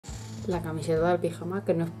la camiseta del pijama,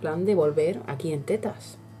 que no es plan de volver aquí en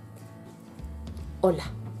tetas. Hola,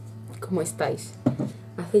 ¿cómo estáis?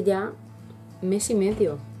 Hace ya mes y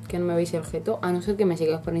medio que no me veis el objeto, a no ser que me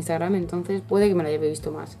sigáis por Instagram, entonces puede que me lo hayáis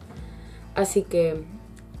visto más. Así que,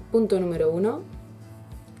 punto número 1,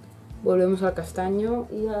 volvemos al castaño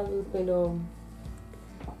y al pelo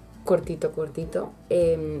cortito.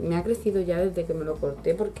 Me ha crecido ya desde que me lo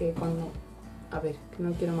corté, porque cuando... A ver, que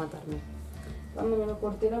no quiero matarme. Cuando me lo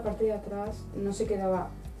corté, la parte de atrás no se quedaba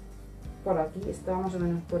por aquí, estaba más o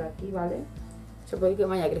menos por aquí, ¿vale? Se puede que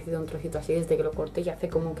me haya crecido un trocito así desde que lo corté, y hace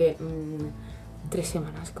como que 3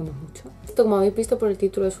 semanas, como mucho. Esto, como habéis visto por el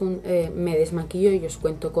título, es un me desmaquillo y os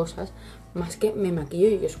cuento cosas, más que me maquillo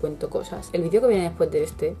y os cuento cosas. El vídeo que viene después de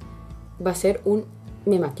este va a ser un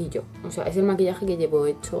me maquillo, o sea, es el maquillaje que llevo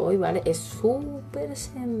hecho hoy, ¿vale? Es súper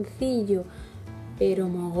sencillo, pero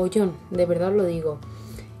mogollón, de verdad lo digo.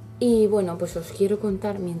 Y bueno, pues os quiero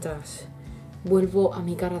contar mientras vuelvo a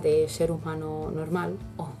mi cara de ser humano normal,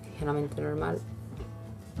 o ligeramente normal,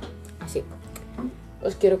 así.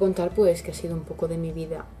 Os quiero contar pues que ha sido un poco de mi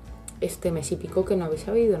vida este mes y pico, que no habéis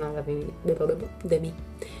sabido nada de mí.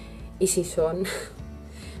 Y si son,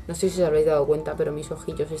 no sé si os habréis dado cuenta, pero mis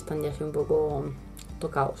ojillos están ya así un poco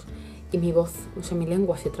tocados. Y mi voz, o sea, mi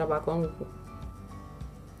lengua se traba con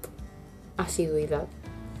asiduidad,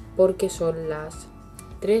 porque son las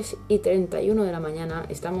 3:31 de la mañana,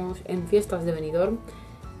 estamos en fiestas de Benidorm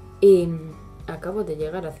y acabo de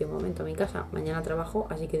llegar hace un momento a mi casa. Mañana trabajo,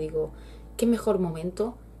 así que digo, qué mejor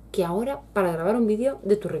momento que ahora para grabar un vídeo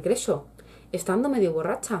de tu regreso, estando medio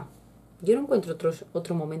borracha. Yo no encuentro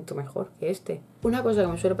otro momento mejor que este. Una cosa que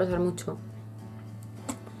me suele pasar mucho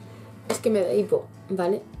es que me da hipo,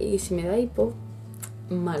 ¿vale? Y si me da hipo,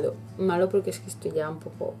 malo porque es que estoy ya un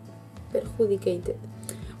poco perjudicated.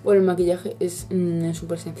 Bueno, el maquillaje es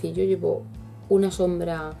súper sencillo. Llevo una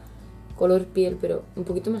sombra color piel, pero un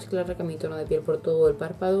poquito más clara que mi tono de piel, por todo el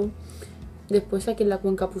párpado. Después aquí en la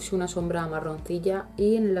cuenca puse una sombra marroncilla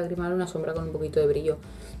y en el lagrimal una sombra con un poquito de brillo.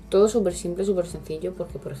 Todo súper simple, súper sencillo,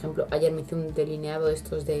 porque por ejemplo ayer me hice un delineado de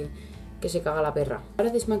estos de que se caga la perra. Para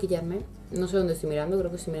desmaquillarme, no sé dónde estoy mirando, creo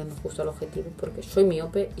que estoy mirando justo al objetivo porque soy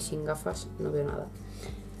miope y sin gafas no veo nada.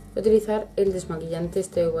 Voy a utilizar el desmaquillante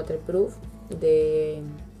este waterproof de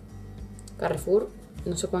Carrefour.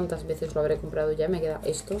 No sé cuántas veces lo habré comprado ya, me queda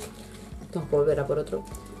esto. Tengo que volver a por otro.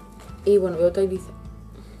 Y bueno, voy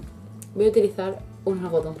a utilizar un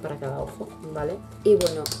algodón para cada ojo, ¿vale? Y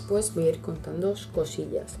bueno, pues voy a ir contando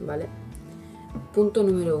cosillas, ¿vale? Punto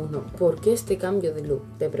número 1. ¿Por qué este cambio de look?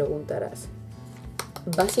 Te preguntarás.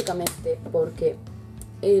 Básicamente porque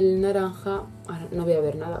el naranja... Ahora no voy a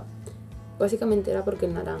ver nada. Básicamente era porque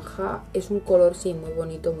el naranja es un color, sí, muy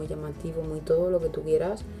bonito, muy llamativo, muy todo lo que tú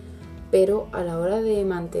quieras, pero a la hora de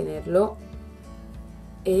mantenerlo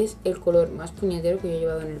es el color más puñetero que yo he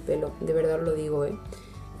llevado en el pelo. De verdad lo digo, ¿eh?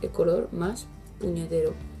 El color más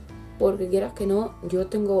puñetero. Porque quieras que no,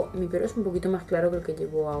 mi pelo es un poquito más claro que el que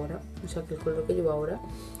llevo ahora. O sea, que el color que llevo ahora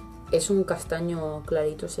es un castaño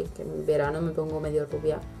clarito. Sé que en verano me pongo medio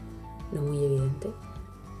rubia, no muy evidente.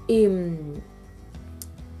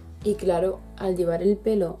 Y claro, al llevar el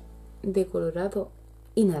pelo de colorado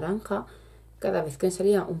y naranja, cada vez que me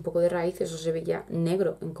salía un poco de raíz, eso se veía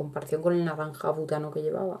negro en comparación con el naranja butano que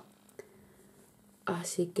llevaba.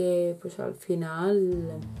 Así que pues al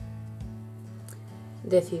final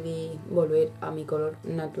decidí volver a mi color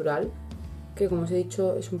natural, que como os he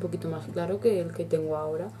dicho es un poquito más claro que el que tengo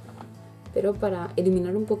ahora. Pero para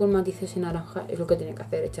eliminar un poco el matiz ese naranja es lo que tenía que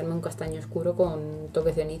hacer, echarme un castaño oscuro con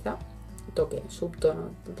toque ceniza, toque,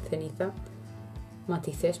 subtono, ceniza,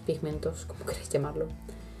 matices, pigmentos, como queréis llamarlo.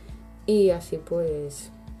 Y así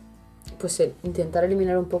pues intentar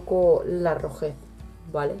eliminar un poco la rojez,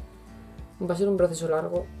 ¿vale? Va a ser un proceso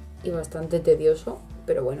largo y bastante tedioso,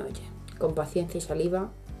 pero bueno, oye, con paciencia y saliva,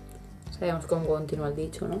 sabemos cómo continúa el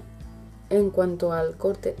dicho, ¿no? En cuanto al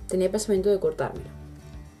corte, tenía pensamiento de cortármelo.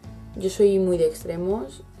 Yo soy muy de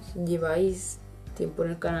extremos, si lleváis tiempo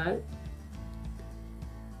en el canal,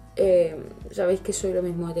 sabéis que soy lo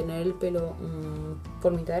mismo de tener el pelo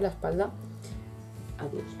por mitad de la espalda.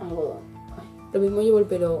 Adiós, algodón. Ay. Lo mismo llevo el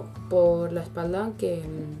pelo por la espalda que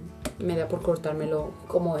me da por cortármelo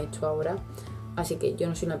como he hecho ahora. Así que yo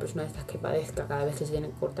no soy una persona de estas que padezca cada vez que se tiene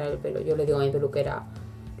que cortar el pelo. Yo le digo a mi peluquera,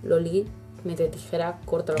 Loli, mete tijera,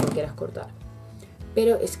 corta lo que quieras cortar.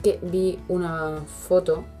 Pero es que vi una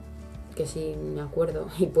foto, que si me acuerdo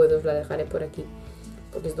y puedo os la dejaré por aquí,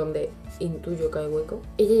 porque es donde intuyo que hay hueco.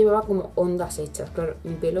 Ella llevaba como ondas hechas. Claro,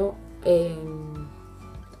 mi pelo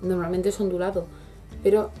normalmente es ondulado,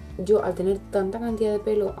 pero yo al tener tanta cantidad de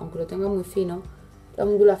pelo, aunque lo tenga muy fino, la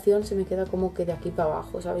ondulación se me queda como que de aquí para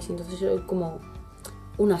abajo, ¿sabes? Entonces soy como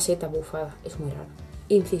una seta bufada, es muy raro.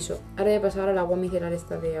 Inciso, ahora voy a pasar al agua micelar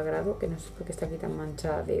esta de agrado, que no sé por qué está aquí tan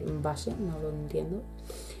manchada de base, no lo entiendo.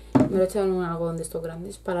 Me lo he echado en un algodón de estos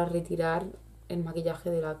grandes para retirar el maquillaje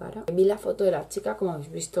de la cara. Vi la foto de la chica, como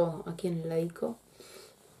habéis visto aquí en el laico.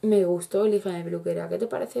 Me gustó, le dije a mi peluquera, ¿qué te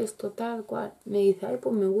parece esto tal cual? Me dice, ay,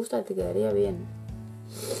 pues me gusta, te quedaría bien.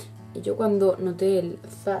 Y yo cuando noté el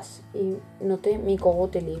zas y noté mi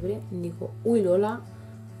cogote libre, digo, uy Lola,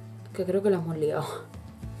 que creo que la hemos liado.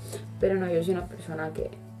 Pero no, yo soy una persona que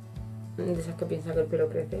de esas que piensa que el pelo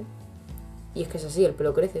crece. Y es que es así, el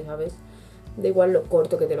pelo crece, ¿sabes? Da igual lo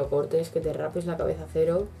corto que te lo cortes, que te rapes la cabeza a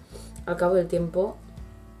cero. Al cabo del tiempo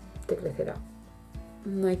te crecerá.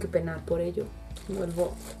 No hay que penar por ello.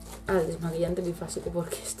 Vuelvo al desmaquillante bifásico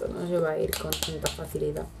porque esto no se va a ir con tanta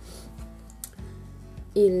facilidad.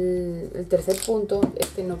 Y el tercer punto,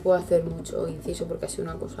 este no puedo hacer mucho inciso porque ha sido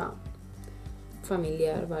una cosa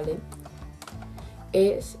familiar, ¿vale?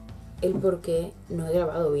 Es el por qué no he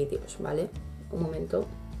grabado vídeos, ¿vale? Un momento.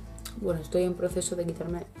 Bueno, estoy en proceso de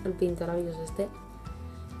quitarme el pintalabios este.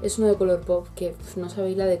 Es uno de color pop que pues, no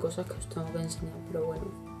sabéis la de cosas que os tengo que enseñar, pero bueno,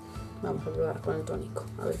 vamos a probar con el tónico,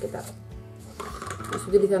 a ver qué tal. Estoy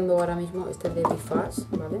utilizando ahora mismo este de Bifaz,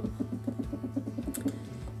 ¿vale?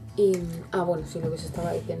 Y, bueno, sí, lo que os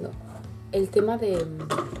estaba diciendo. El tema de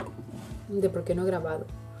por qué no he grabado.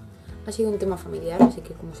 Ha sido un tema familiar, así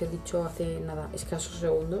que como os he dicho hace nada, escasos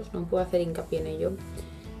segundos, no puedo hacer hincapié en ello.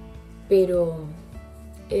 Pero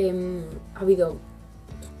ha habido,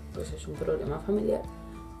 pues es un problema familiar.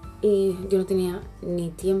 Y yo no tenía ni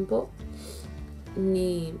tiempo,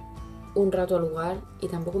 ni un rato al lugar, y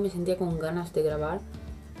tampoco me sentía con ganas de grabar.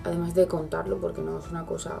 Además de contarlo, porque no es una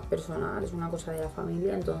cosa personal, es una cosa de la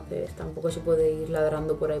familia, entonces tampoco se puede ir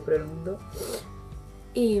ladrando por ahí por el mundo.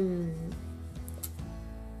 Y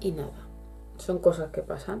nada, son cosas que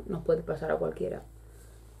pasan, nos puede pasar a cualquiera.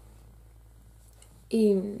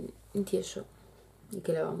 Y eso, ¿y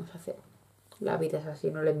qué le vamos a hacer? La vida es así,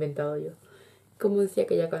 no la he inventado yo. Como decía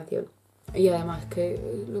aquella canción. Y además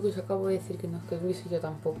que lo que os acabo de decir, que no es que hubiese yo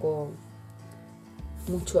tampoco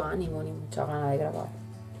mucho ánimo ni mucha gana de grabar.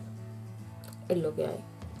 Es lo que hay.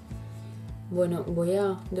 Bueno, voy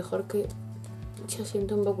a dejar que se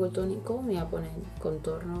asiente un poco el tónico. Me voy a poner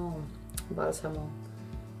contorno, bálsamo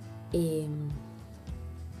y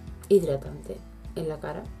hidratante en la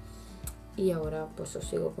cara. Y ahora pues os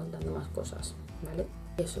sigo contando más cosas, ¿vale?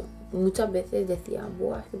 Eso, muchas veces decía,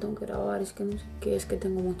 buah, es que tengo que grabar, es que no sé qué, es que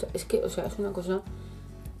tengo mucho... Es que, o sea, es una cosa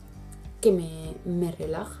que me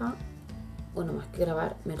relaja. Bueno, más que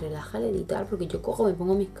grabar, me relaja el editar, porque yo cojo, me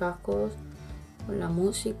pongo mis cascos con la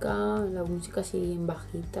música así en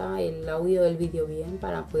bajita, el audio del vídeo bien,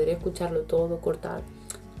 para poder escucharlo todo, cortar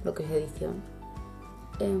lo que es edición.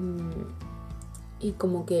 Y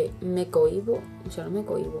como que me cohibo, o sea, no me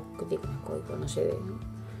cohibo, ¿qué digo? Me cohibo, no sé,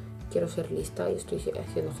 quiero ser lista y estoy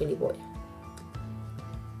haciendo gilipollas.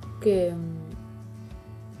 Que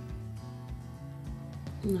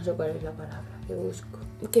no sé cuál es la palabra que busco.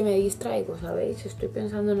 Que me distraigo, ¿sabéis? Estoy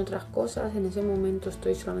pensando en otras cosas, en ese momento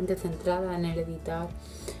estoy solamente centrada en el editar,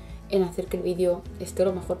 en hacer que el vídeo esté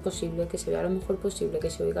lo mejor posible, que se vea lo mejor posible,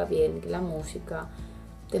 que se oiga bien, que la música,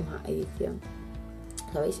 tema edición,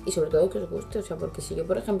 ¿sabéis? Y sobre todo que os guste, o sea, porque si yo,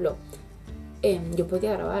 por ejemplo, yo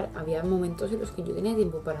podía grabar, había momentos en los que yo tenía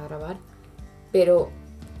tiempo para grabar, pero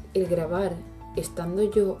el grabar estando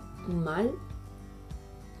yo mal,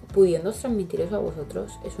 pudiendo transmitir eso a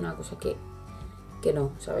vosotros, es una cosa que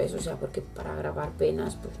no, ¿sabes? O sea, porque para grabar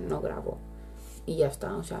penas, pues no grabo. Y ya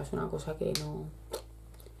está, o sea, es una cosa que no...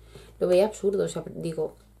 Lo veía absurdo, o sea,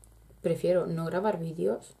 digo, prefiero no grabar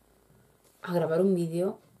vídeos a grabar un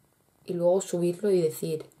vídeo y luego subirlo y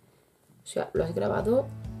decir, o sea, lo has grabado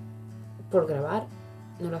por grabar,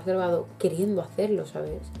 no lo has grabado queriendo hacerlo,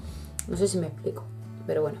 ¿sabes? No sé si me explico,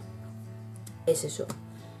 pero bueno, es eso.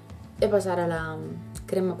 Voy a pasar a la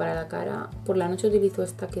crema para la cara. Por la noche utilizo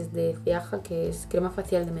esta que es de Viaja, que es crema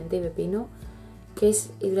facial de menta y pepino, que es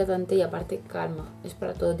hidratante y aparte calma, es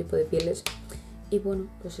para todo tipo de pieles. Y bueno,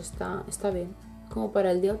 pues está bien. Como para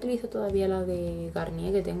el día utilizo todavía la de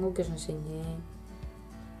Garnier que tengo, que os enseñé,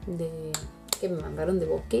 que me mandaron de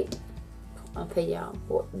Bosque hace ya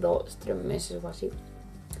 2-3 meses o así.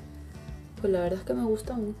 Pues la verdad es que me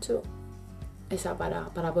gusta mucho esa para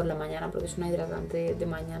por la mañana, porque es una hidratante de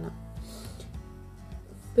mañana.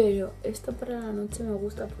 Pero esta para la noche me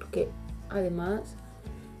gusta porque además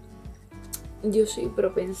yo soy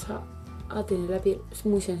propensa a tener la piel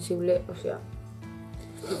muy sensible, o sea,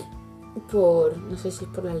 no sé si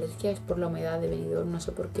es por la alergia, es por la humedad de Benidorm, no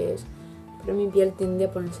sé por qué es, pero mi piel tiende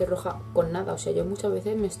a ponerse roja con nada. O sea, yo muchas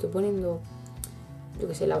veces me estoy poniendo, yo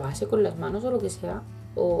que sé, la base con las manos o lo que sea,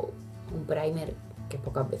 o un primer, que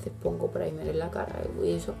pocas veces pongo primer en la cara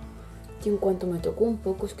y eso, y en cuanto me toco un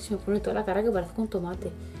poco es que se me pone toda la cara que parece un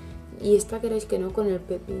tomate. Y esta, queréis que no, con el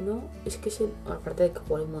pepino, es que aparte de que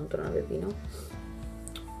huele un montón a pepino,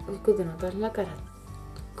 es que te notas la cara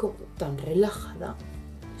como tan relajada.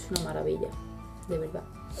 Es una maravilla, de verdad.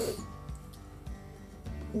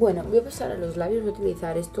 Bueno, voy a pasar a los labios. Voy a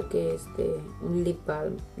utilizar esto que es de un lip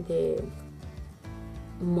balm de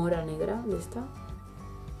mora negra, de esta.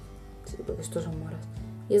 Sí, porque estos son moras.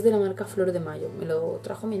 Y es de la marca Flor de Mayo. Me lo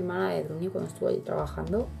trajo mi hermana de Druni cuando estuvo allí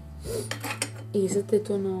trabajando. Y es este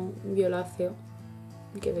tono violáceo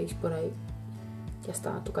que veis por ahí. Ya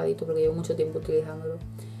está tocadito porque llevo mucho tiempo utilizándolo.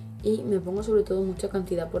 Y me pongo sobre todo mucha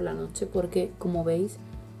cantidad por la noche porque, como veis,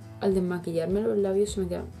 al desmaquillarme los labios se me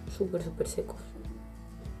quedan súper secos.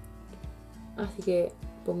 Así que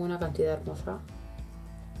pongo una cantidad hermosa.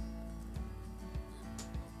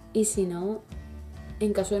 Y si no,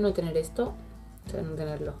 en caso de no tener esto, o sea, no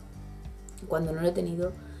tenerlo, cuando no lo he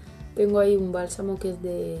tenido, tengo ahí un bálsamo que es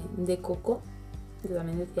de coco,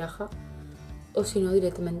 también de ciaja. O si no,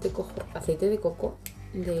 directamente cojo aceite de coco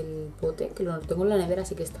del bote, que lo tengo en la nevera,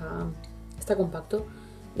 así que está compacto.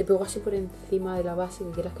 Le pego así por encima de la base,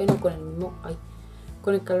 que quieras que no, con el mismo,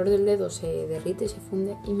 con el calor del dedo se derrite, se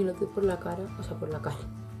funde, y me lo doy por la cara, o sea, por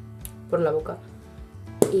la boca,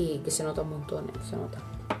 y que se nota un montón, se nota.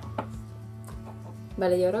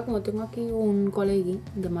 Vale, y ahora como tengo aquí un colegui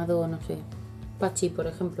llamado, no sé, Pachi, por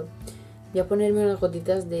ejemplo, voy a ponerme unas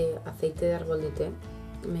gotitas de aceite de árbol de té.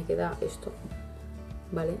 Me queda esto,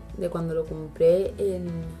 ¿vale? De cuando lo compré en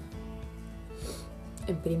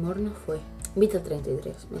Primor, no fue, Vita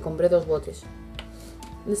 33, me compré 2 botes.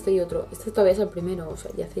 Este y otro, este todavía es el primero, o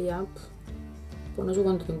sea, ya hace pues no sé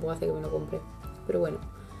cuánto tiempo hace que me lo compré. Pero bueno,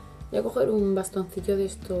 voy a coger un bastoncillo de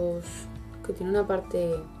estos que tiene una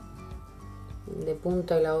parte de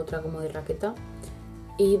punta y la otra como de raqueta,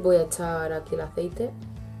 y voy a echar aquí el aceite,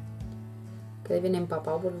 quede bien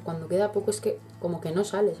empapado, porque cuando queda poco es que como que no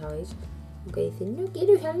sale, ¿sabéis? Aunque dicen, no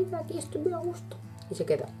quiero salir de aquí, estoy muy a gusto, y se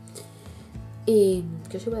queda. Y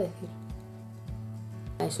 ¿qué os iba a decir?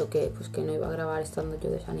 Eso, que pues que no iba a grabar estando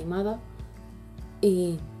yo desanimada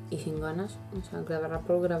y sin ganas, o sea, grabar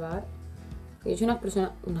por grabar. Yo soy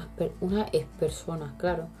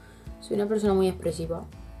claro, soy una persona muy expresiva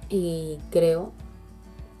y creo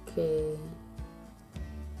que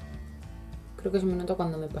se me nota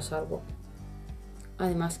cuando me pasa algo.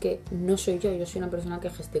 Además que no soy yo soy una persona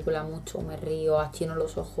que gesticula mucho, me río, achino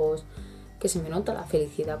los ojos, que se me nota la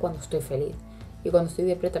felicidad cuando estoy feliz. Y cuando estoy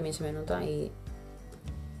depre también se me nota, y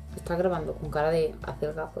estar grabando con cara de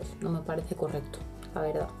acelga pues no me parece correcto, la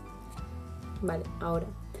verdad. Vale, ahora.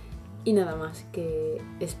 Y nada más, que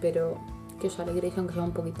espero que os alegréis, aunque sea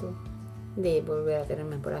un poquito, de volver a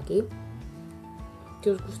tenerme por aquí.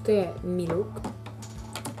 Que os guste mi look,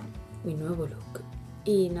 mi nuevo look.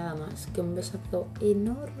 Y nada más, que un besazo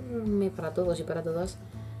enorme para todos y para todas.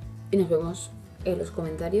 Y nos vemos en los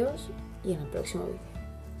comentarios y en el próximo vídeo.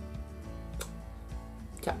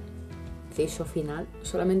 Chao. Inciso final.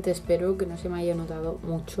 Solamente espero que no se me haya notado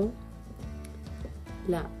mucho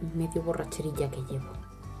la medio borracherilla que llevo.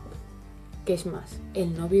 Que es más,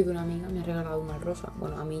 el novio de una amiga me ha regalado una rosa.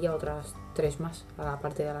 Bueno, a mí y a otras 3 más,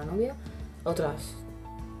 aparte de la novia. A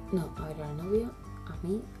la novia, a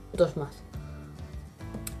mí, 2 más.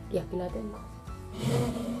 Y aquí la tengo.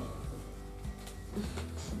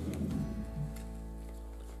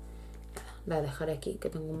 La dejaré aquí, que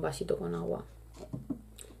tengo un vasito con agua,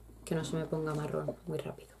 que no se me ponga marrón muy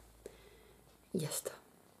rápido. Y ya está.